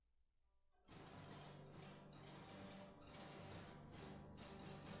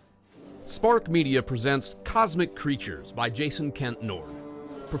Spark Media presents Cosmic Creatures by Jason Kent Nord.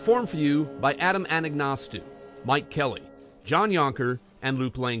 Performed for you by Adam Anagnostou, Mike Kelly, John Yonker, and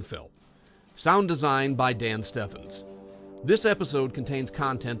Luke Langfeld. Sound design by Dan Steffens. This episode contains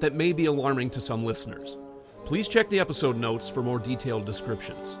content that may be alarming to some listeners. Please check the episode notes for more detailed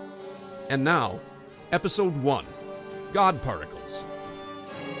descriptions. And now, Episode 1, God Particles.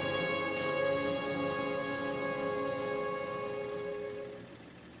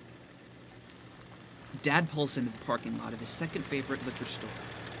 Dad pulls into the parking lot of his second favorite liquor store,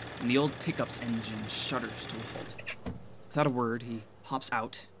 and the old pickup's engine shudders to a halt. Without a word, he hops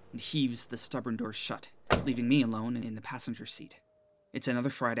out and heaves the stubborn door shut, leaving me alone in the passenger seat. It's another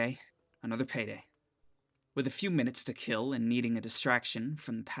Friday, another payday. With a few minutes to kill and needing a distraction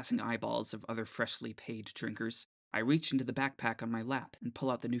from the passing eyeballs of other freshly paid drinkers, I reach into the backpack on my lap and pull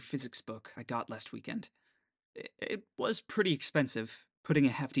out the new physics book I got last weekend. It was pretty expensive, putting a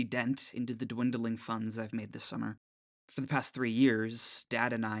hefty dent into the dwindling funds I've made this summer. For the past 3 years,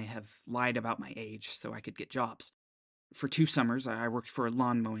 Dad and I have lied about my age so I could get jobs. For 2 summers, I worked for a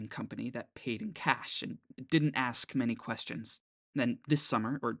lawn mowing company that paid in cash and didn't ask many questions. Then this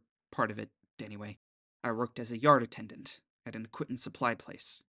summer, or part of it anyway, I worked as a yard attendant at an equipment supply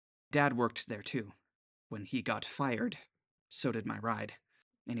place. Dad worked there too. When he got fired, so did my ride.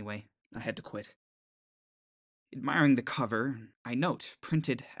 Anyway, I had to quit. Admiring the cover, I note,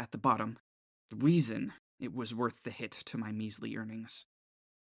 printed at the bottom, the reason it was worth the hit to my measly earnings.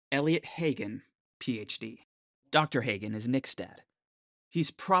 Elliot Hagen, Ph.D. Dr. Hagen is Nick's dad. He's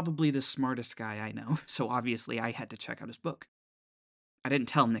probably the smartest guy I know, so obviously I had to check out his book. I didn't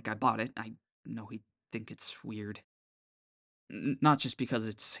tell Nick I bought it. I know he'd think it's weird. Not just because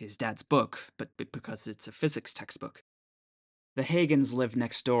it's his dad's book, but because it's a physics textbook. The Hagens live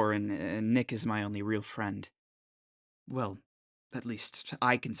next door, and Nick is my only real friend. Well, at least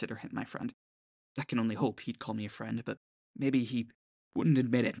I consider him my friend. I can only hope he'd call me a friend, but maybe he wouldn't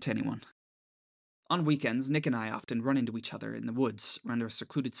admit it to anyone. On weekends, Nick and I often run into each other in the woods around our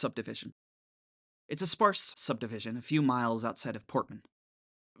secluded subdivision. It's a sparse subdivision a few miles outside of Portman.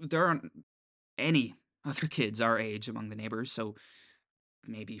 There aren't any other kids our age among the neighbors, so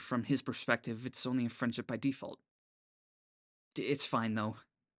maybe from his perspective, it's only a friendship by default. It's fine, though,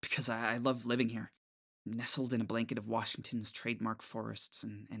 because I love living here, nestled in a blanket of Washington's trademark forests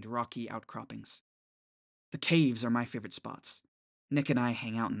and rocky outcroppings. The caves are my favorite spots. Nick and I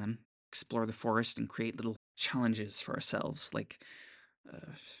hang out in them, explore the forest, and create little challenges for ourselves, like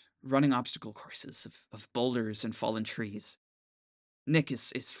running obstacle courses of boulders and fallen trees. Nick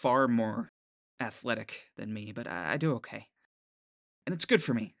is far more athletic than me, but I do okay. And it's good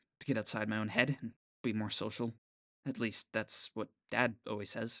for me to get outside my own head and be more social. At least that's what Dad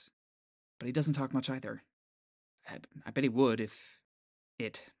always says. But he doesn't talk much either. I bet he would if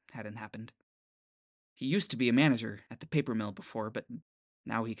it hadn't happened. He used to be a manager at the paper mill before, but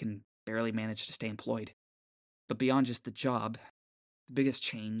now he can barely manage to stay employed. But beyond just the job, the biggest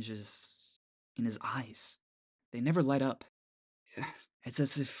change is in his eyes. They never light up. It's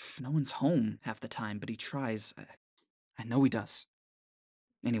as if no one's home half the time, but he tries. I know he does.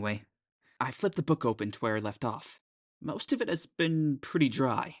 Anyway, I flipped the book open to where I left off. Most of it has been pretty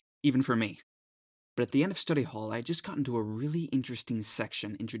dry, even for me. But at the end of study hall, I had just gotten to a really interesting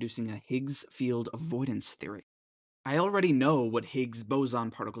section introducing a Higgs field avoidance theory. I already know what Higgs boson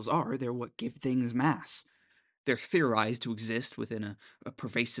particles are. They're what give things mass. They're theorized to exist within a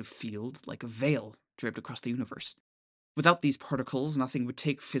pervasive field, like a veil draped across the universe. Without these particles, nothing would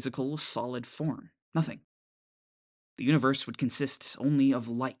take physical, solid form. Nothing. The universe would consist only of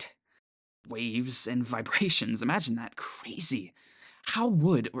light, waves, and vibrations. Imagine that. Crazy. How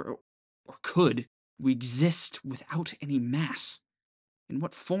would, or could, we exist without any mass? In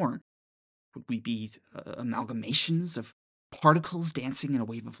what form? Would we be amalgamations of particles dancing in a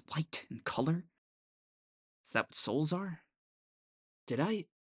wave of light and color? Is that what souls are? Did I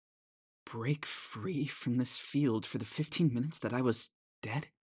break free from this field for the 15 minutes that I was dead?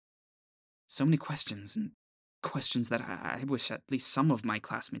 So many questions, and questions that I wish at least some of my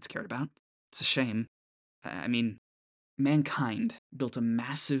classmates cared about. It's a shame. I mean, mankind built a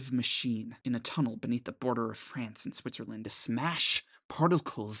massive machine in a tunnel beneath the border of France and Switzerland to smash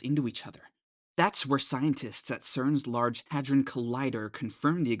particles into each other. That's where scientists at CERN's Large Hadron Collider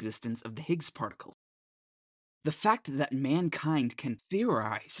confirmed the existence of the Higgs particle. The fact that mankind can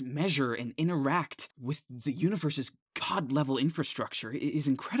theorize, measure, and interact with the universe's god-level infrastructure is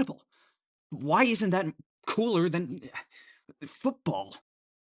incredible. Why isn't that cooler than football?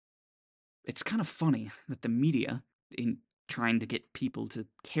 It's kind of funny that the media, in trying to get people to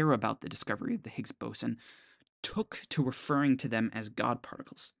care about the discovery of the Higgs boson, took to referring to them as God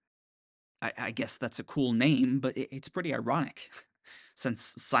particles. I guess that's a cool name, but it's pretty ironic, since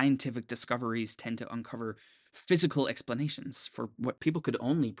scientific discoveries tend to uncover physical explanations for what people could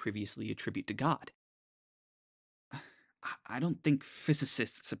only previously attribute to God. I don't think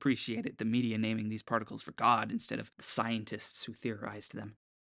physicists appreciated the media naming these particles for God instead of the scientists who theorized them.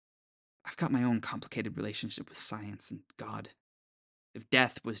 I've got my own complicated relationship with science and God. If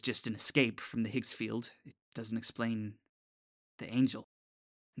death was just an escape from the Higgs field, it doesn't explain the angel.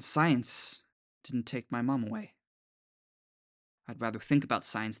 And science didn't take my mom away. I'd rather think about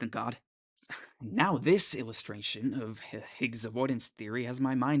science than God. Now, this illustration of Higgs avoidance theory has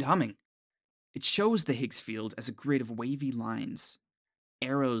my mind humming. It shows the Higgs field as a grid of wavy lines.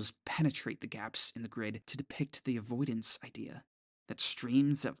 Arrows penetrate the gaps in the grid to depict the avoidance idea that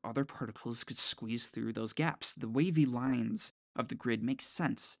streams of other particles could squeeze through those gaps. The wavy lines of the grid make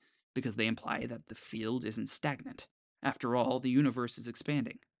sense because they imply that the field isn't stagnant. After all, the universe is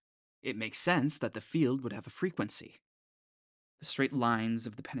expanding. It makes sense that the field would have a frequency. The straight lines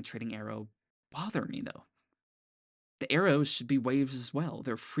of the penetrating arrow bother me, though. The arrows should be waves as well.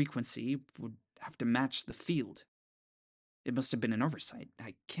 Their frequency would have to match the field. It must have been an oversight.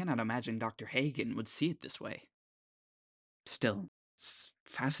 I cannot imagine Dr. Hagen would see it this way. Still, it's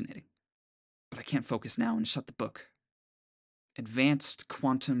fascinating. But I can't focus now and shut the book. Advanced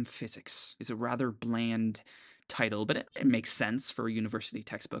Quantum Physics is a rather bland title, but it makes sense for a university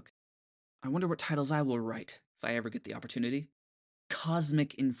textbook. I wonder what titles I will write if I ever get the opportunity.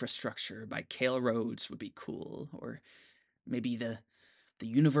 Cosmic Infrastructure by Cale Rhodes would be cool, or maybe the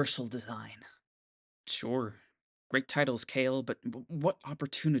Universal Design. Sure, great titles, Cale, but what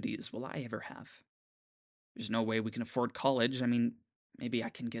opportunities will I ever have? There's no way we can afford college. I mean, maybe I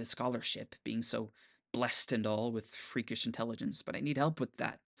can get a scholarship, being so blessed and all with freakish intelligence, but I need help with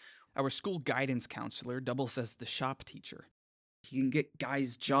that. Our school guidance counselor doubles as the shop teacher. He can get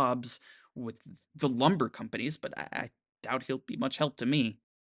guys jobs with the lumber companies, but I doubt he'll be much help to me.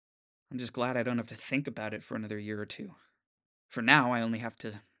 I'm just glad I don't have to think about it for another year or two. For now, I only have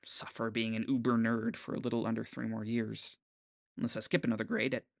to suffer being an uber nerd for a little under 3 more years. Unless I skip another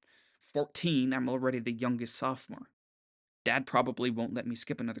grade. At 14, I'm already the youngest sophomore. Dad probably won't let me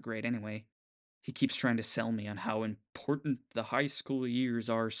skip another grade anyway. He keeps trying to sell me on how important the high school years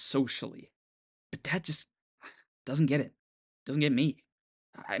are socially. But Dad just doesn't get it. Doesn't get me.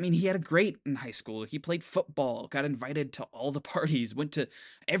 I mean, he had a great in high school. He played football, got invited to all the parties, went to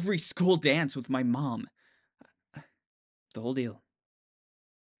every school dance with my mom. The whole deal.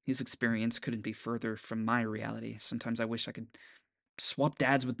 His experience couldn't be further from my reality. Sometimes I wish I could swap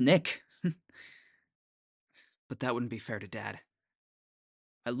dads with Nick. But that wouldn't be fair to Dad.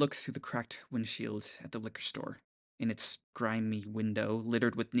 I look through the cracked windshield at the liquor store. In its grimy window,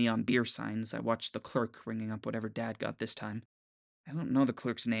 littered with neon beer signs, I watch the clerk ringing up whatever Dad got this time. I don't know the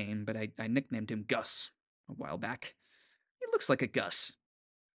clerk's name, but I nicknamed him Gus a while back. He looks like a Gus.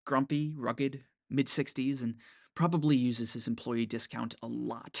 Grumpy, rugged, mid-60s, and probably uses his employee discount a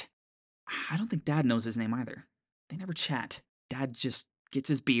lot. I don't think Dad knows his name either. They never chat. Dad just gets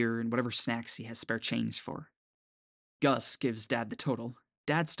his beer and whatever snacks he has spare change for. Gus gives Dad the total.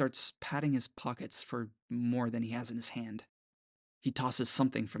 Dad starts patting his pockets for more than he has in his hand. He tosses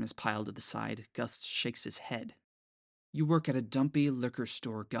something from his pile to the side. Gus shakes his head. You work at a dumpy liquor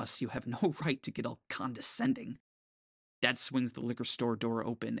store, Gus. You have no right to get all condescending. Dad swings the liquor store door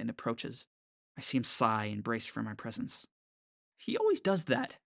open and approaches. I see him sigh and brace for my presence. He always does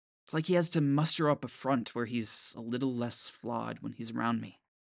that. It's like he has to muster up a front where he's a little less flawed when he's around me.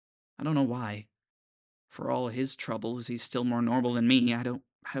 I don't know why. For all his troubles, he's still more normal than me. I don't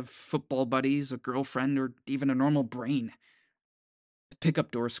have football buddies, a girlfriend, or even a normal brain. The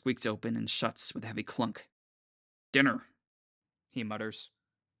pickup door squeaks open and shuts with a heavy clunk. Dinner, he mutters,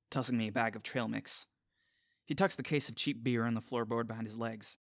 tossing me a bag of trail mix. He tucks the case of cheap beer on the floorboard behind his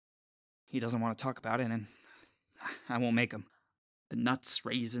legs. He doesn't want to talk about it, and I won't make him. The nuts,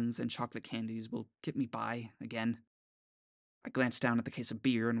 raisins, and chocolate candies will get me by again. I glance down at the case of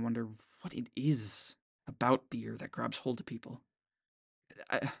beer and wonder what it is about beer that grabs hold of people.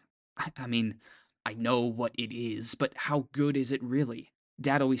 I mean, I know what it is, but how good is it really?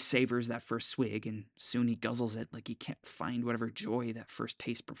 Dad always savors that first swig, and soon he guzzles it like he can't find whatever joy that first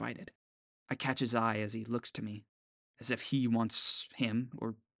taste provided. I catch his eye as he looks to me, as if he wants him,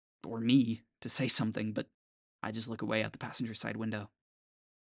 or me, to say something, but I just look away out the passenger side window.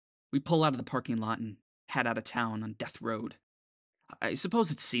 We pull out of the parking lot and head out of town on Death Road. I suppose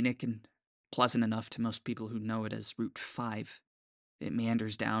it's scenic and pleasant enough to most people who know it as Route 5. It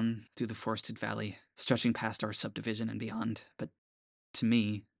meanders down through the forested valley, stretching past our subdivision and beyond, but to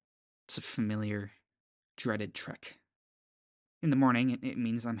me, it's a familiar, dreaded trek. In the morning, it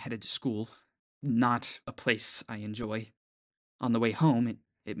means I'm headed to school, not a place I enjoy. On the way home,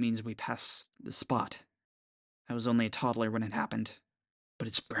 it means we pass the spot. I was only a toddler when it happened, but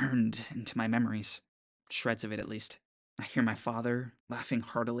it's burned into my memories. Shreds of it, at least. I hear my father laughing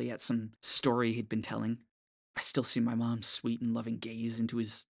heartily at some story he'd been telling. I still see my mom's sweet and loving gaze into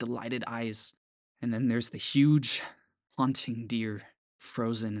his delighted eyes. And then there's the huge, haunting deer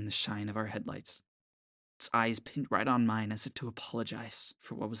frozen in the shine of our headlights. Its eyes pinned right on mine as if to apologize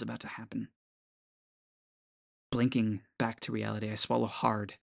for what was about to happen. Blinking back to reality, I swallow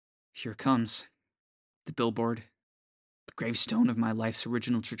hard. Here it comes. The billboard. The gravestone of my life's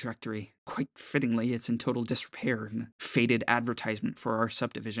original trajectory. Quite fittingly, it's in total disrepair and a faded advertisement for our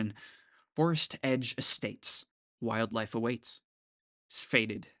subdivision. Forest Edge Estates. Wildlife awaits. It's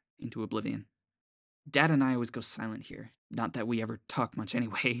faded into oblivion. Dad and I always go silent here. Not that we ever talk much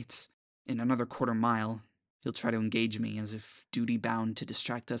anyway. It's in another quarter mile. He'll try to engage me as if duty-bound to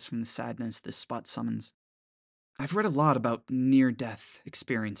distract us from the sadness this spot summons. I've read a lot about near-death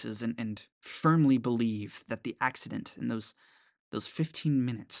experiences and firmly believe that the accident in those 15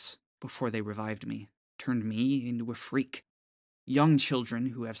 minutes before they revived me turned me into a freak. Young children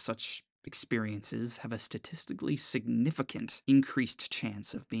who have such experiences have a statistically significant increased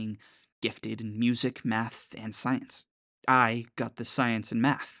chance of being gifted in music, math, and science. I got the science and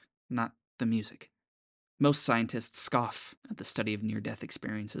math, not the music. Most scientists scoff at the study of near-death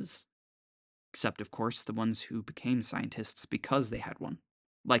experiences, except, of course, the ones who became scientists because they had one.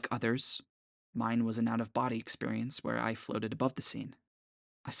 Like others, mine was an out-of-body experience where I floated above the scene.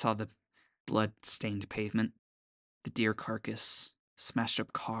 I saw the blood-stained pavement, the deer carcass,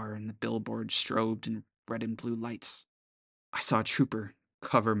 smashed-up car, and the billboard strobed in red and blue lights. I saw a trooper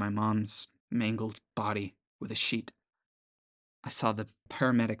cover my mom's mangled body with a sheet. I saw the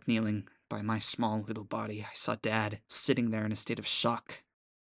paramedic kneeling by my small little body. I saw Dad sitting there in a state of shock,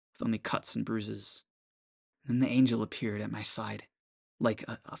 with only cuts and bruises. Then the angel appeared at my side, like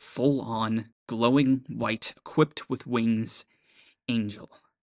a full-on, glowing white, equipped with wings angel.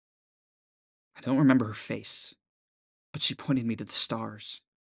 I don't remember her face, but she pointed me to the stars.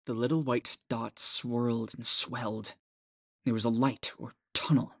 The little white dots swirled and swelled. There was a light or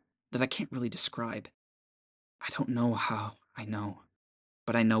tunnel that I can't really describe. I don't know how I know,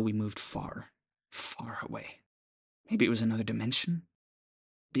 but I know we moved far, far away. Maybe it was another dimension?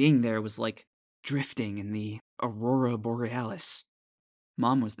 Being there was like drifting in the Aurora Borealis.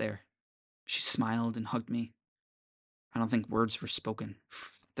 Mom was there. She smiled and hugged me. I don't think words were spoken.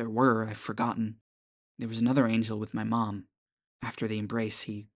 If there were, I've forgotten. There was another angel with my mom. After the embrace,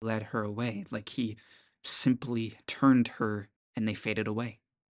 he led her away, like he simply turned her and they faded away.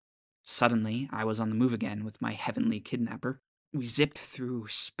 Suddenly, I was on the move again with my heavenly kidnapper. We zipped through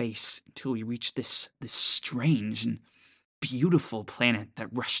space until we reached this strange and beautiful planet that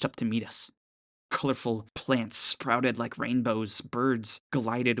rushed up to meet us. Colorful plants sprouted like rainbows, birds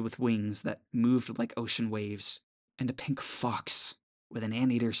glided with wings that moved like ocean waves, and a pink fox with an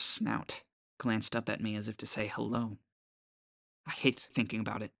anteater's snout glanced up at me as if to say hello. I hate thinking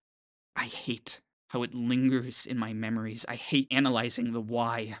about it. I hate how it lingers in my memories. I hate analyzing the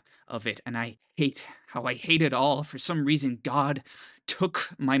why of it, and I hate how I hate it all. For some reason, God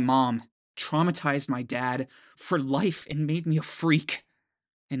took my mom, traumatized my dad for life, and made me a freak.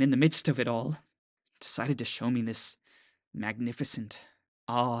 And in the midst of it all, decided to show me this magnificent,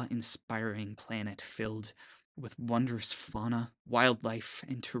 awe-inspiring planet filled with wondrous fauna, wildlife,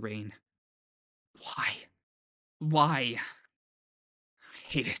 and terrain. Why? Why? I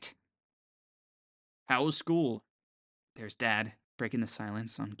hate it. How was school? There's Dad, breaking the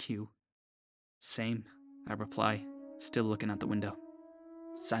silence on cue. Same, I reply, still looking out the window.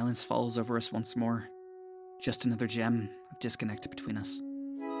 Silence falls over us once more. Just another gem of disconnect between us.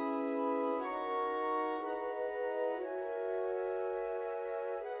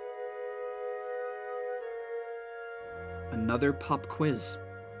 Another pop quiz.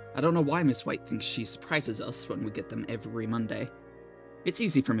 I don't know why Miss White thinks she surprises us when we get them every Monday. It's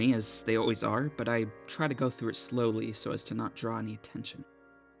easy for me, as they always are, but I try to go through it slowly so as to not draw any attention.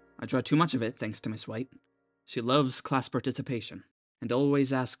 I draw too much of it, thanks to Miss White. She loves class participation, and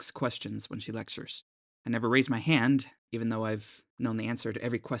always asks questions when she lectures. I never raise my hand, even though I've known the answer to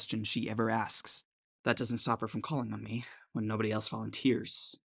every question she ever asks. That doesn't stop her from calling on me when nobody else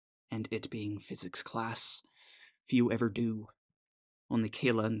volunteers. And it being physics class, few ever do. Only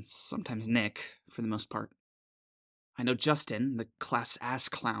Kayla and sometimes Nick, for the most part. I know Justin, the class ass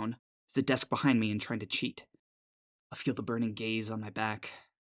clown, is the desk behind me and trying to cheat. I feel the burning gaze on my back.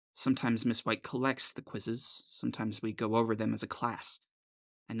 Sometimes Miss White collects the quizzes, sometimes we go over them as a class.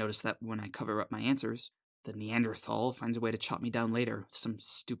 I notice that when I cover up my answers, The Neanderthal finds a way to chop me down later with some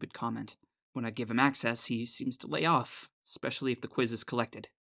stupid comment. When I give him access, he seems to lay off, especially if the quiz is collected.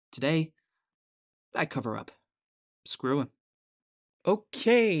 Today, I cover up. Screw him.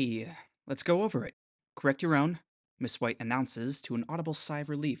 Okay, let's go over it. Correct your own, Miss White announces to an audible sigh of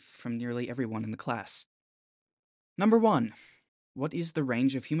relief from nearly everyone in the class. Number 1. What is the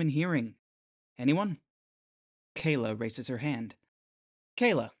range of human hearing? Anyone? Kayla raises her hand.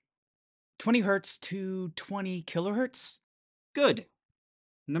 Kayla, 20 hertz to 20 kilohertz? Good.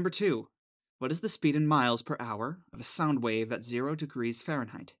 Number 2. What is the speed in miles per hour of a sound wave at 0 degrees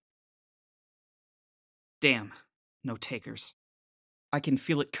Fahrenheit? Damn, no takers. I can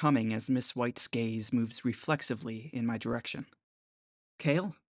feel it coming as Miss White's gaze moves reflexively in my direction.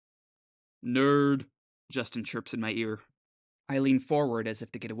 Kale? Nerd, Justin chirps in my ear. I lean forward as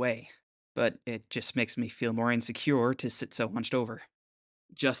if to get away, but it just makes me feel more insecure to sit so hunched over.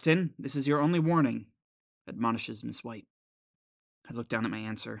 Justin, this is your only warning, admonishes Miss White. I look down at my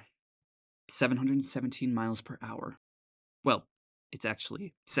answer. 717 miles per hour. Well, it's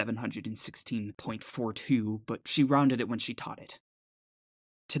actually 716.42, but she rounded it when she taught it.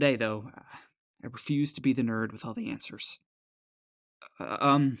 Today, though, I refuse to be the nerd with all the answers.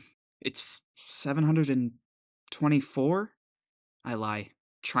 It's 724? I lie,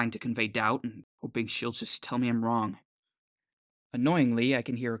 trying to convey doubt and hoping she'll just tell me I'm wrong. Annoyingly, I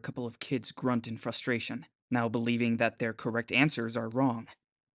can hear a couple of kids grunt in frustration, now believing that their correct answers are wrong.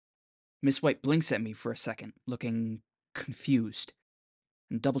 Miss White blinks at me for a second, looking confused,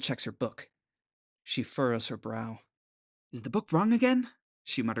 and double-checks her book. She furrows her brow. Is the book wrong again?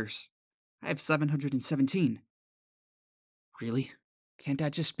 She mutters. I have 717. Really? Can't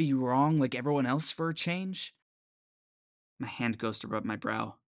that just be wrong like everyone else for a change? My hand goes to rub my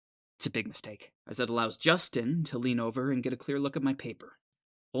brow. It's a big mistake, as it allows Justin to lean over and get a clear look at my paper.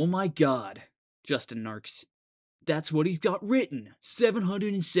 Oh my god, Justin narks. That's what he's got written,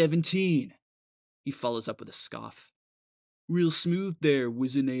 717. He follows up with a scoff. Real smooth there,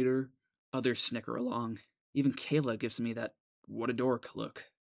 Wizinator. Others snicker along. Even Kayla gives me that what a dork look.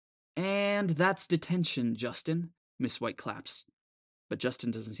 And that's detention, Justin, Miss White claps. But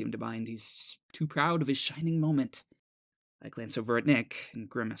Justin doesn't seem to mind. He's too proud of his shining moment. I glance over at Nick and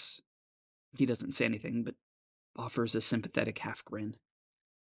grimace. He doesn't say anything, but offers a sympathetic half-grin.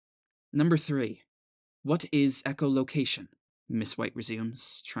 Number 3. What is echolocation? Miss White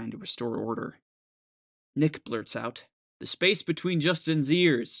resumes, trying to restore order. Nick blurts out, the space between Justin's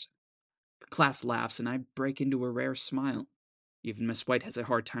ears. The class laughs, and I break into a rare smile. Even Miss White has a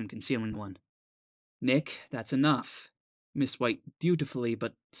hard time concealing one. Nick, that's enough. Miss White dutifully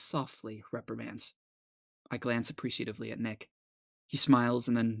but softly reprimands. I glance appreciatively at Nick. He smiles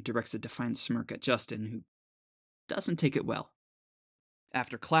and then directs a defiant smirk at Justin, who doesn't take it well.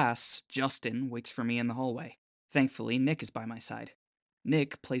 After class, Justin waits for me in the hallway. Thankfully, Nick is by my side.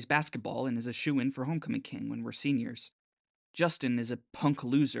 Nick plays basketball and is a shoo-in for Homecoming King when we're seniors. Justin is a punk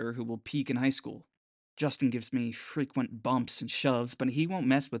loser who will peak in high school. Justin gives me frequent bumps and shoves, but he won't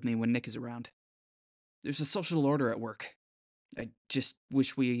mess with me when Nick is around. There's a social order at work. I just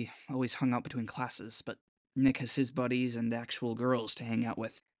wish we always hung out between classes, but Nick has his buddies and actual girls to hang out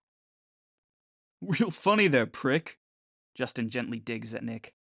with. Real funny there, prick. Justin gently digs at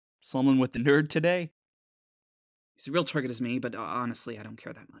Nick. Someone with the nerd today? He's a real target as me, but honestly, I don't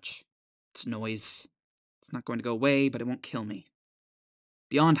care that much. It's noise. It's not going to go away, but it won't kill me.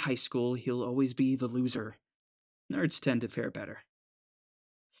 Beyond high school, he'll always be the loser. Nerds tend to fare better.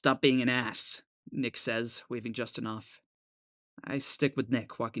 Stop being an ass, Nick says, waving Justin off. I stick with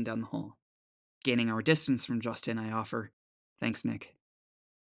Nick, walking down the hall. Gaining our distance from Justin, I offer, thanks, Nick.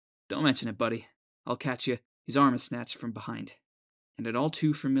 Don't mention it, buddy. I'll catch you. His arm is snatched from behind, and an all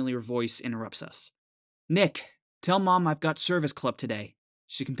too familiar voice interrupts us. Nick, tell Mom I've got service club today.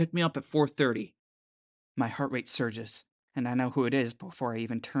 She can pick me up at 4:30. My heart rate surges, and I know who it is before I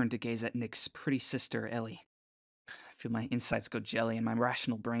even turn to gaze at Nick's pretty sister, Ellie. I feel my insides go jelly and my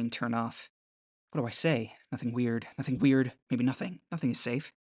rational brain turn off. What do I say? Nothing weird, maybe nothing. Nothing is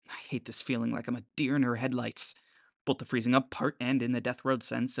safe. I hate this feeling like I'm a deer in her headlights, both the freezing up part and in the death road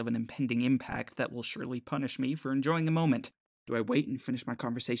sense of an impending impact that will surely punish me for enjoying the moment. Do I wait and finish my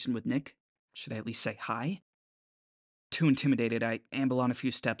conversation with Nick? Should I at least say hi? Too intimidated, I amble on a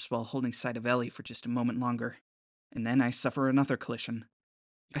few steps while holding sight of Ellie for just a moment longer. And then I suffer another collision.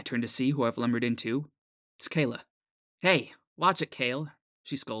 I turn to see who I've lumbered into. It's Kayla. Hey, watch it, Kale,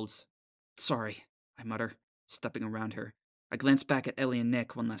 she scolds. Sorry, I mutter, stepping around her. I glance back at Ellie and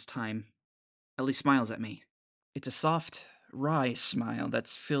Nick one last time. Ellie smiles at me. It's a soft, wry smile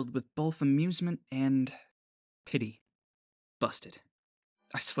that's filled with both amusement and pity. Busted.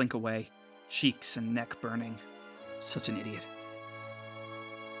 I slink away, cheeks and neck burning. Such an idiot.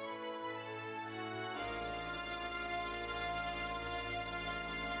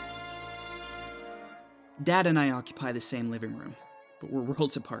 Dad and I occupy the same living room, but we're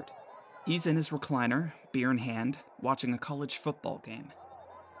worlds apart. He's in his recliner, beer in hand, watching a college football game.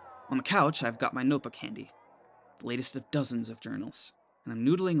 On the couch, I've got my notebook handy, the latest of dozens of journals, and I'm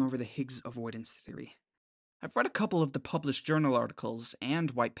noodling over the Higgs avoidance theory. I've read a couple of the published journal articles and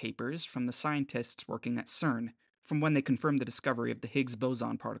white papers from the scientists working at CERN from when they confirmed the discovery of the Higgs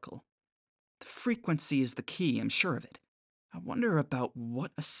boson particle. The frequency is the key, I'm sure of it. I wonder about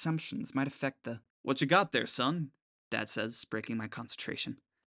what assumptions might affect the... "What you got there, son?" Dad says, breaking my concentration.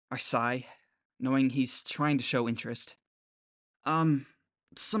 I sigh, knowing he's trying to show interest.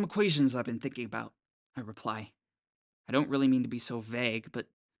 Some equations I've been thinking about, I reply. I don't really mean to be so vague, but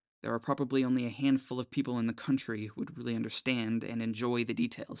there are probably only a handful of people in the country who would really understand and enjoy the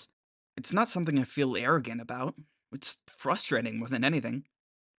details. It's not something I feel arrogant about. It's frustrating more than anything.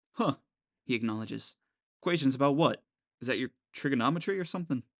 "Huh," he acknowledges. "Equations about what? Is that your trigonometry or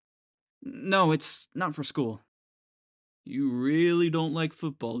something?" "No, it's not for school." "You really don't like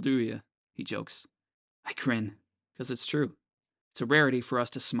football, do you?" he jokes. I grin, because it's true. It's a rarity for us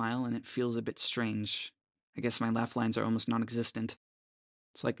to smile, and it feels a bit strange. I guess my laugh lines are almost non-existent.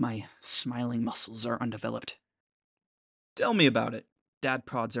 It's like my smiling muscles are undeveloped. "Tell me about it," Dad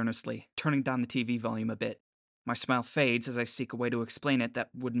prods earnestly, turning down the TV volume a bit. My smile fades as I seek a way to explain it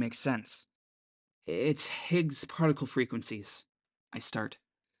that would make sense. "It's Higgs particle frequencies," I start.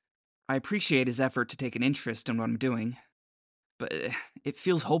 I appreciate his effort to take an interest in what I'm doing, but it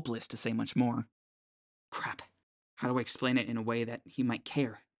feels hopeless to say much more. Crap. How do I explain it in a way that he might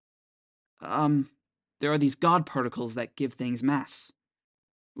care? There are these God particles that give things mass.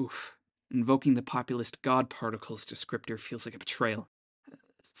 Oof. Invoking the populist God particles descriptor feels like a betrayal.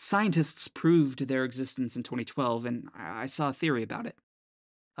 Scientists proved their existence in 2012, and I saw a theory about it.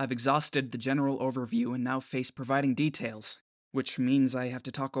 I've exhausted the general overview and now face providing details, which means I have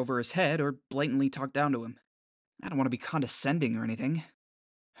to talk over his head or blatantly talk down to him. I don't want to be condescending or anything.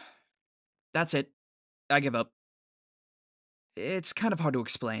 That's it. I give up. It's kind of hard to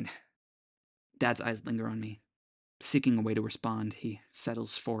explain. Dad's eyes linger on me. Seeking a way to respond, he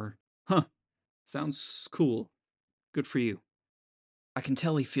settles for, "Huh, sounds cool. Good for you." I can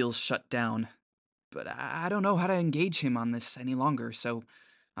tell he feels shut down, but I don't know how to engage him on this any longer, so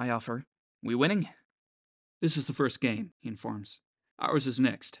I offer, "We winning?" "This is the first game," he informs. "Ours is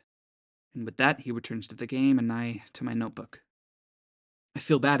next." And with that, he returns to the game and I to my notebook. I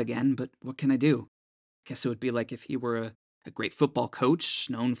feel bad again, but what can I do? Guess it would be like if he were a great football coach,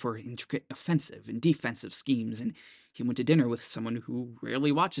 known for intricate offensive and defensive schemes, and he went to dinner with someone who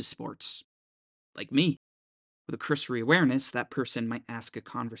rarely watches sports. Like me. With a cursory awareness, that person might ask a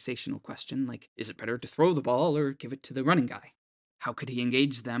conversational question like, is it better to throw the ball or give it to the running guy? How could he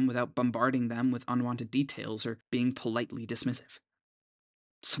engage them without bombarding them with unwanted details or being politely dismissive?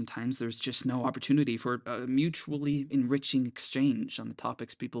 Sometimes there's just no opportunity for a mutually enriching exchange on the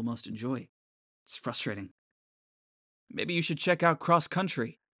topics people most enjoy. It's frustrating. "Maybe you should check out cross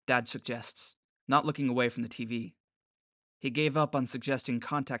country," Dad suggests, not looking away from the TV. He gave up on suggesting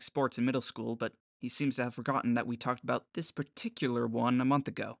contact sports in middle school, but he seems to have forgotten that we talked about this particular one a month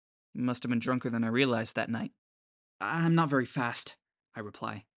ago. He must have been drunker than I realized that night. "I'm not very fast," I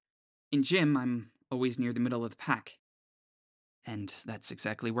reply. "In gym, I'm always near the middle of the pack. And that's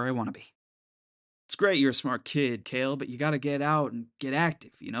exactly where I want to be." "It's great you're a smart kid, Kale, but you gotta get out and get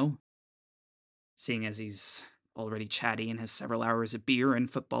active, you know?" Seeing as he's already chatty and has several hours of beer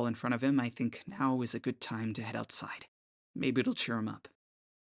and football in front of him, I think now is a good time to head outside. Maybe it'll cheer him up.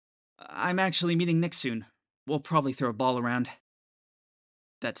 "I'm actually meeting Nick soon. We'll probably throw a ball around."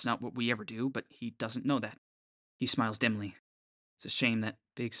 That's not what we ever do, but he doesn't know that. He smiles dimly. It's a shame that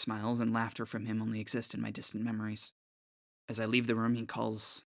big smiles and laughter from him only exist in my distant memories. As I leave the room, he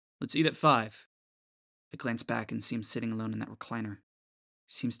calls, "Let's eat at 5. I glance back and see him sitting alone in that recliner.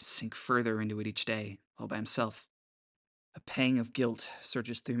 He seems to sink further into it each day, all by himself. A pang of guilt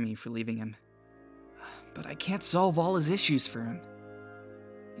surges through me for leaving him. But I can't solve all his issues for him.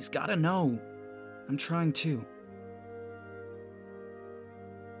 He's gotta know. I'm trying too.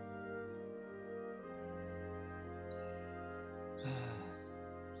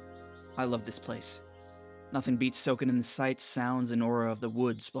 I love this place. Nothing beats soaking in the sights, sounds, and aura of the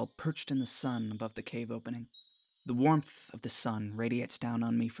woods while perched in the sun above the cave opening. The warmth of the sun radiates down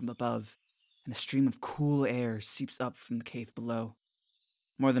on me from above, and a stream of cool air seeps up from the cave below.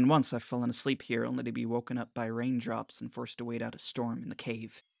 More than once I've fallen asleep here only to be woken up by raindrops and forced to wait out a storm in the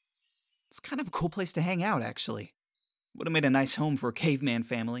cave. It's kind of a cool place to hang out, actually. Would have made a nice home for a caveman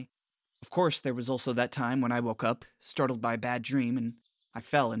family. Of course, there was also that time when I woke up, startled by a bad dream, and I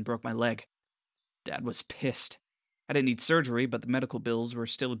fell and broke my leg. Dad was pissed. I didn't need surgery, but the medical bills were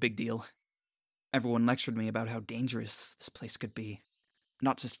still a big deal. Everyone lectured me about how dangerous this place could be.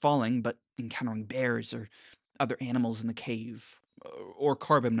 Not just falling, but encountering bears or other animals in the cave, or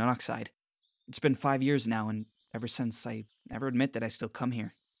carbon monoxide. It's been 5 years now, and ever since, I never admit that I still come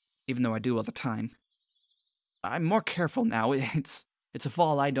here, even though I do all the time. I'm more careful now. It's a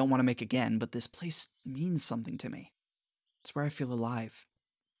fall I don't want to make again, but this place means something to me. It's where I feel alive.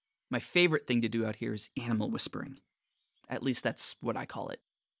 My favorite thing to do out here is animal whispering. At least that's what I call it.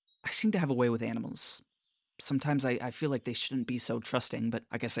 I seem to have a way with animals. Sometimes I feel like they shouldn't be so trusting, but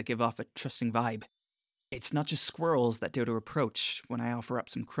I guess I give off a trusting vibe. It's not just squirrels that dare to approach. When I offer up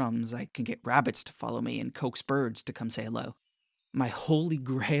some crumbs, I can get rabbits to follow me and coax birds to come say hello. My holy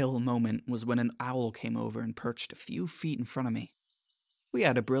grail moment was when an owl came over and perched a few feet in front of me. We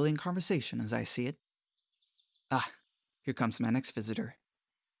had a brilliant conversation, as I see it. Ah, here comes my next visitor.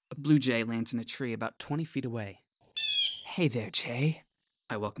 A blue jay lands in a tree about 20 feet away. Hey there, Jay.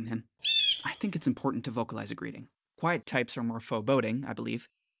 I welcome him. I think it's important to vocalize a greeting. Quiet types are more foreboding, I believe.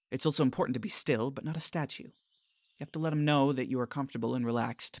 It's also important to be still, but not a statue. You have to let him know that you are comfortable and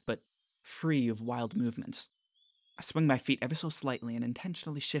relaxed, but free of wild movements. I swing my feet ever so slightly and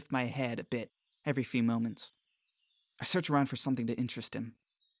intentionally shift my head a bit every few moments. I search around for something to interest him.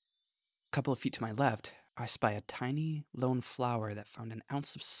 A couple of feet to my left, I spy a tiny, lone flower that found an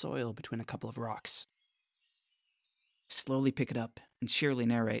ounce of soil between a couple of rocks. I slowly pick it up and cheerily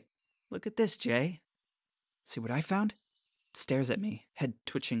narrate, "Look at this, Jay. See what I found?" It stares at me, head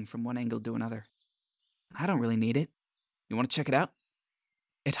twitching from one angle to another. I don't really need it. You want to check it out?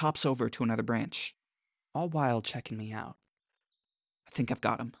 It hops over to another branch, all while checking me out. I think I've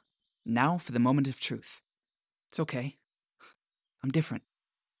got him. Now for the moment of truth. It's okay. I'm different.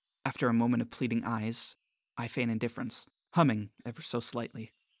 After a moment of pleading eyes, I feign indifference, humming ever so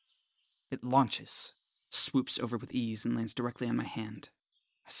slightly. It launches, swoops over with ease, and lands directly on my hand.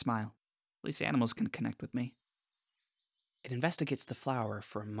 I smile. At least animals can connect with me. It investigates the flower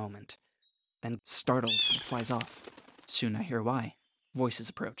for a moment, then startles and flies off. Soon I hear why. Voices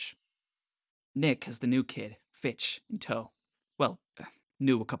approach. Nick has the new kid, Fitch, in tow. Well,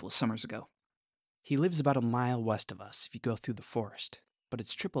 new a couple of summers ago. He lives about a mile west of us if you go through the forest, but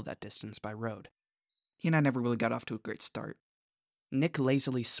it's triple that distance by road. He and I never really got off to a great start. Nick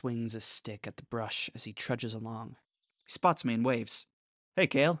lazily swings a stick at the brush as he trudges along. He spots me and waves. "Hey,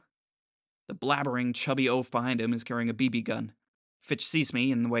 Kale." The blabbering, chubby oaf behind him is carrying a BB gun. Fitch sees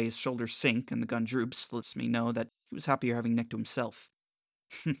me, and the way his shoulders sink and the gun droops lets me know that he was happier having Nick to himself.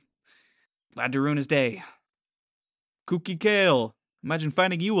 Glad to ruin his day. "Kooky Kale, imagine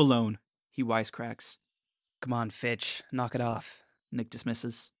finding you alone," he wisecracks. "Come on, Fitch, knock it off," Nick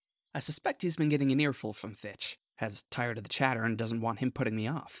dismisses. I suspect he's been getting an earful from Fitch, has tired of the chatter and doesn't want him putting me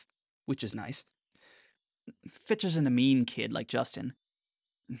off, which is nice. Fitch isn't a mean kid like Justin.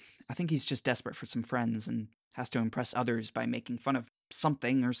 I think he's just desperate for some friends and has to impress others by making fun of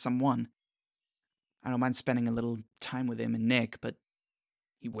something or someone. I don't mind spending a little time with him and Nick, but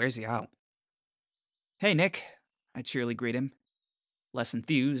he wears you out. "Hey, Nick," I cheerily greet him. Less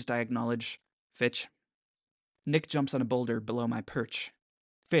enthused, I acknowledge, "Fitch." Nick jumps on a boulder below my perch.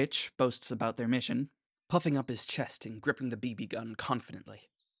 Fitch boasts about their mission, puffing up his chest and gripping the BB gun confidently.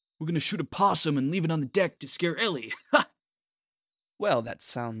 "We're gonna shoot a possum and leave it on the deck to scare Ellie. Ha!" Well, that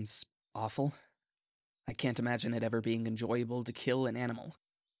sounds awful. I can't imagine it ever being enjoyable to kill an animal.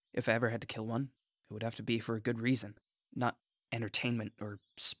 If I ever had to kill one, it would have to be for a good reason, not entertainment or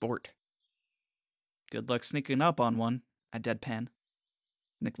sport. "Good luck sneaking up on one," I deadpan.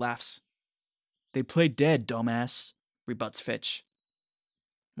 Nick laughs. "They play dead, dumbass," rebuts Fitch.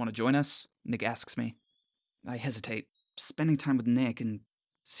 "Want to join us?" Nick asks me. I hesitate. Spending time with Nick and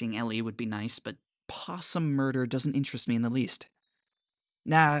seeing Ellie would be nice, but possum murder doesn't interest me in the least.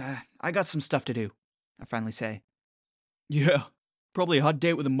 "Nah, I got some stuff to do," I finally say. "Yeah, probably a hot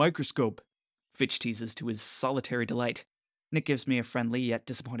date with a microscope," Fitch teases to his solitary delight. Nick gives me a friendly yet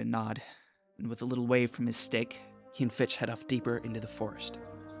disappointed nod, and with a little wave from his stick, he and Fitch head off deeper into the forest.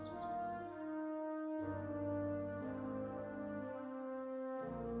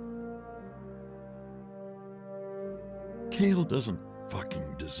 Kale doesn't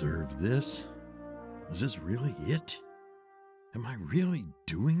fucking deserve this. Is this really it? Am I really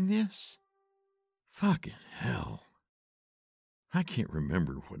doing this? Fucking hell. I can't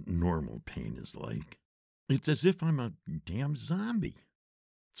remember what normal pain is like. It's as if I'm a damn zombie.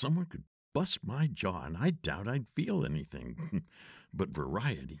 Someone could bust my jaw and I doubt I'd feel anything but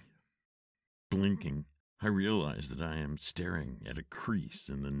variety. Blinking, I realize that I am staring at a crease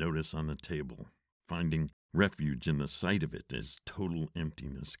in the notice on the table, finding refuge in the sight of it as total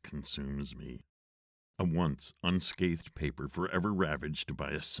emptiness consumes me. A once unscathed paper forever ravaged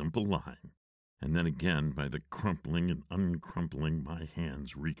by a simple line, and then again by the crumpling and uncrumpling my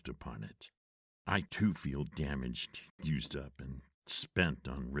hands wreaked upon it. I too feel damaged, used up, and spent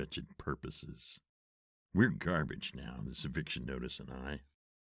on wretched purposes. We're garbage now, this eviction notice and I.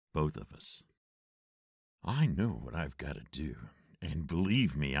 Both of us. I know what I've got to do, and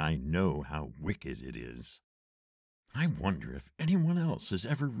believe me, I know how wicked it is. I wonder if anyone else has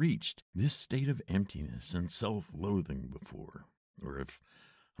ever reached this state of emptiness and self-loathing before, or if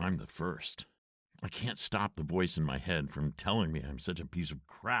I'm the first. I can't stop the voice in my head from telling me I'm such a piece of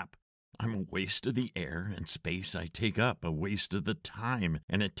crap. I'm a waste of the air and space I take up, a waste of the time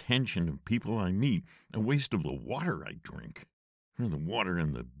and attention of people I meet, a waste of the water I drink. Or the water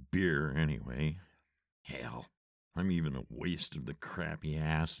and the beer, anyway. Hell, I'm even a waste of the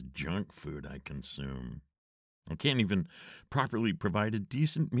crappy-ass junk food I consume. I can't even properly provide a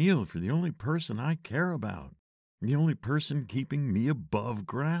decent meal for the only person I care about, the only person keeping me above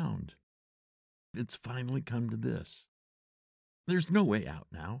ground. It's finally come to this. There's no way out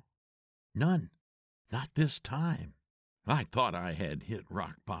now. None. Not this time. I thought I had hit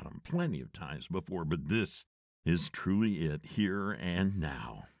rock bottom plenty of times before, but this is truly it, here and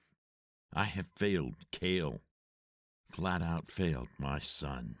now. I have failed Cale. Flat out failed my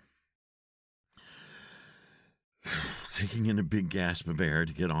son. Taking in a big gasp of air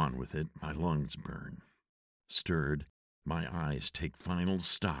to get on with it, my lungs burn. Stirred, my eyes take final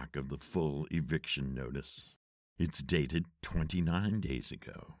stock of the full eviction notice. It's dated 29 days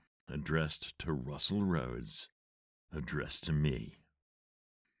ago, addressed to Russell Rhodes, addressed to me.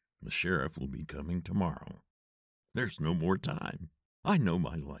 The sheriff will be coming tomorrow. There's no more time. I know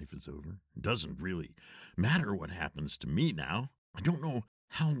my life is over. It doesn't really matter what happens to me now. I don't know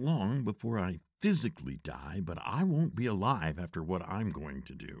how long before I physically die, but I won't be alive after what I'm going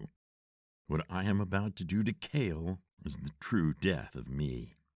to do. What I am about to do to Cale is the true death of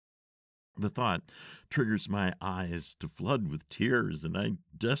me. The thought triggers my eyes to flood with tears, and I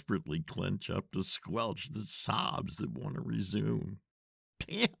desperately clench up to squelch the sobs that want to resume.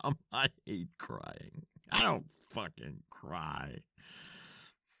 Damn, I hate crying. I don't fucking cry.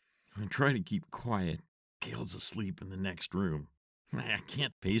 I try to keep quiet. Cale's asleep in the next room. I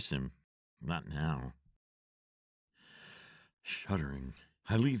can't face him. Not now. Shuddering,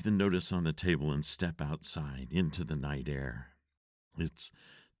 I leave the notice on the table and step outside into the night air. It's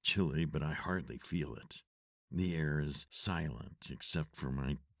chilly, but I hardly feel it. The air is silent, except for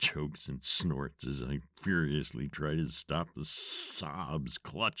my chokes and snorts as I furiously try to stop the sobs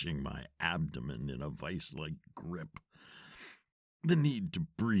clutching my abdomen in a vice-like grip. The need to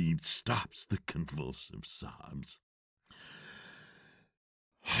breathe stops the convulsive sobs.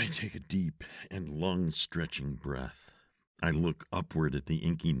 I take a deep and lung-stretching breath. I look upward at the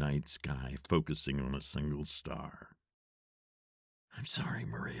inky night sky, focusing on a single star. "I'm sorry,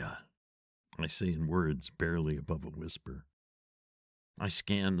 Maria," I say in words barely above a whisper. I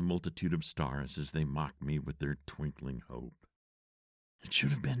scan the multitude of stars as they mock me with their twinkling hope. It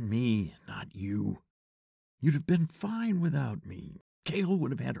should have been me, not you. You'd have been fine without me. Cale would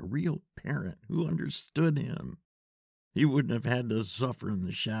have had a real parent who understood him. He wouldn't have had to suffer in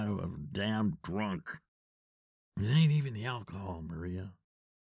the shadow of a damn drunk. It ain't even the alcohol, Maria.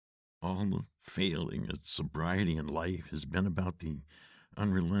 All the failing of sobriety in life has been about the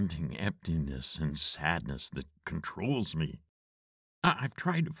unrelenting emptiness and sadness that controls me. I've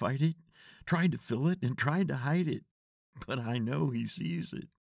tried to fight it, tried to fill it, and tried to hide it, but I know he sees it.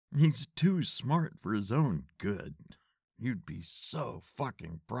 He's too smart for his own good. You'd be so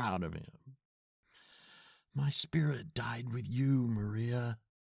fucking proud of him. My spirit died with you, Maria.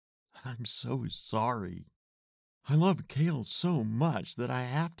 I'm so sorry. I love Cale so much that I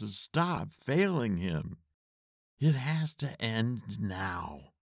have to stop failing him. It has to end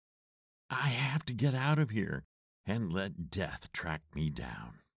now. I have to get out of here and let death track me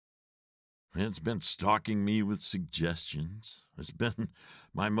down. It's been stalking me with suggestions. It's been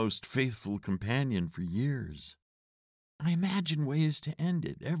my most faithful companion for years. I imagine ways to end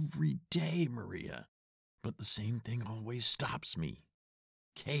it every day, Maria, but the same thing always stops me.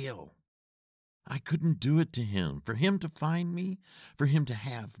 Cale. I couldn't do it to him, for him to find me, for him to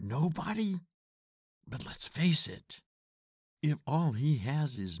have nobody. But let's face it, if all he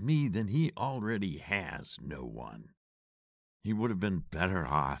has is me, then he already has no one. He would have been better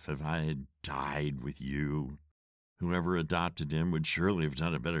off if I had died with you. Whoever adopted him would surely have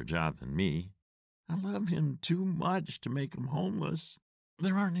done a better job than me. I love him too much to make him homeless.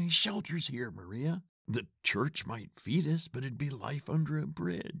 There aren't any shelters here, Maria. The church might feed us, but it'd be life under a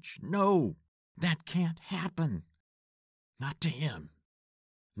bridge. No, that can't happen. Not to him.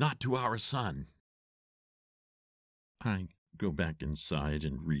 Not to our son. I go back inside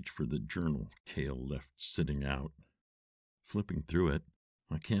and reach for the journal Cale left sitting out. Flipping through it,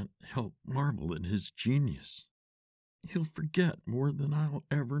 I can't help marvel at his genius. He'll forget more than I'll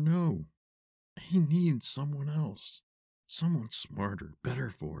ever know. He needs someone else, someone smarter, better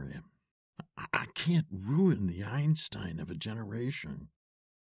for him. I can't ruin the Einstein of a generation.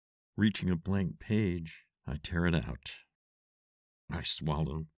 Reaching a blank page, I tear it out. I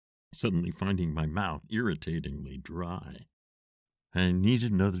swallow, suddenly finding my mouth irritatingly dry. I need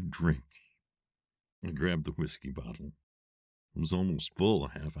another drink. I grab the whiskey bottle. It was almost full a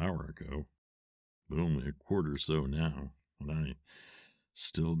half hour ago, but only a quart or so now, and I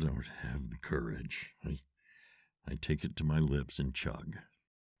still don't have the courage. I take it to my lips and chug.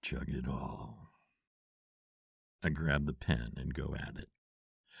 Chug it all. I grab the pen and go at it.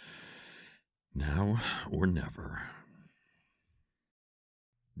 Now or never.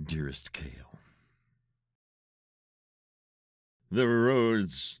 Dearest Cale, the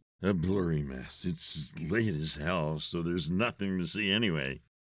road's a blurry mess. It's late as hell, so there's nothing to see anyway.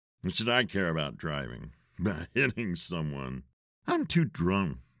 What should I care about driving? About hitting someone? I'm too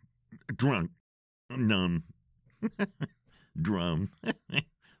drunk. Numb. Drum.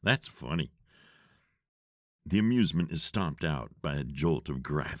 That's funny. The amusement is stomped out by a jolt of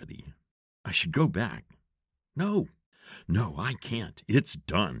gravity. I should go back. No, I can't. It's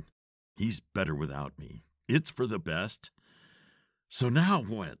done. He's better without me. It's for the best. So now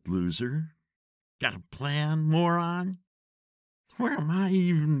what, loser? Got a plan, moron? Where am I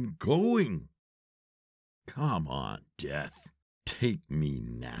even going? Come on, death. Take me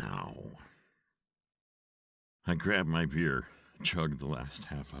now. I grab my beer, chug the last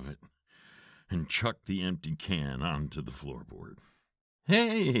half of it, and chuck the empty can onto the floorboard.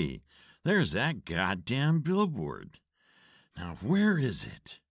 Hey, there's that goddamn billboard. Now where is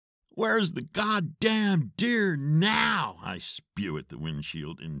it? Where's the goddamn deer now? I spew at the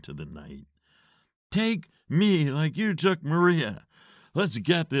windshield into the night. Take me like you took Maria. Let's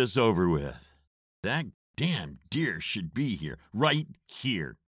get this over with. That damn deer should be here, right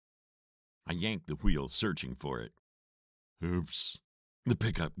here. I yank the wheel, searching for it. Oops. The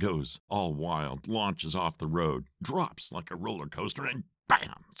pickup goes all wild, launches off the road, drops like a roller coaster, and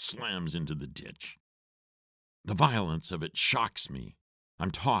bam, slams into the ditch. The violence of it shocks me.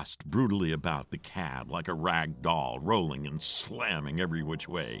 I'm tossed brutally about the cab like a rag doll, rolling and slamming every which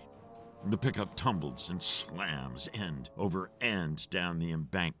way. The pickup tumbles and slams end over end down the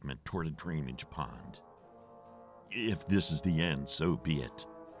embankment toward a drainage pond. If this is the end, so be it.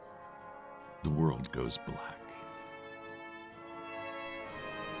 The world goes black.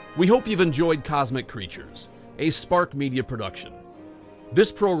 We hope you've enjoyed Cosmic Creatures, a Spark Media production.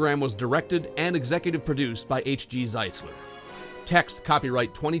 This program was directed and executive produced by H.G. Zeisler. Text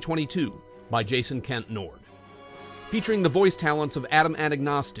copyright 2022 by Jason Kent Nord. Featuring the voice talents of Adam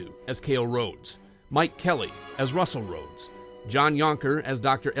Anagnostou as Cale Rhodes, Mike Kelly as Russell Rhodes, John Yonker as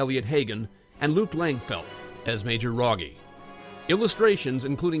Dr. Elliot Hagen, and Luke Langfeld as Major Rogge. Illustrations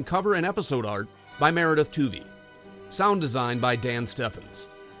including cover and episode art by Meredith Tuvey. Sound design by Dan Steffens.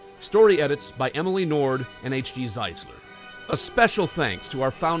 Story edits by Emily Nord and H.G. Zeisler. A special thanks to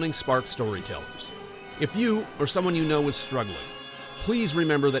our founding Spark storytellers. If you or someone you know is struggling, please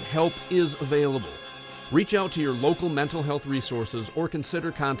remember that help is available. Reach out to your local mental health resources or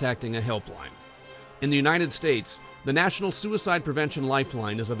consider contacting a helpline. In the United States, the National Suicide Prevention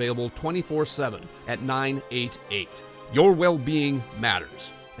Lifeline is available 24/7 at 988. Your well-being matters,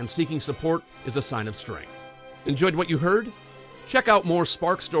 and seeking support is a sign of strength. Enjoyed what you heard? Check out more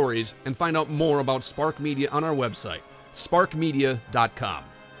Spark stories and find out more about Spark Media on our website, sparkmedia.com.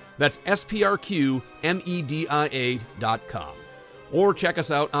 That's SPRQMEDIA.com. Or check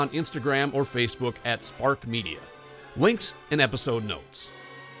us out on Instagram or Facebook at Spark Media. Links in episode notes.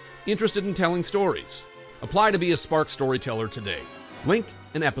 Interested in telling stories? Apply to be a Spark storyteller today. Link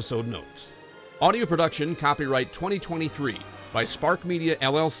in episode notes. Audio production copyright 2023 by Spark Media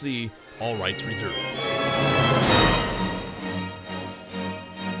LLC, all rights reserved.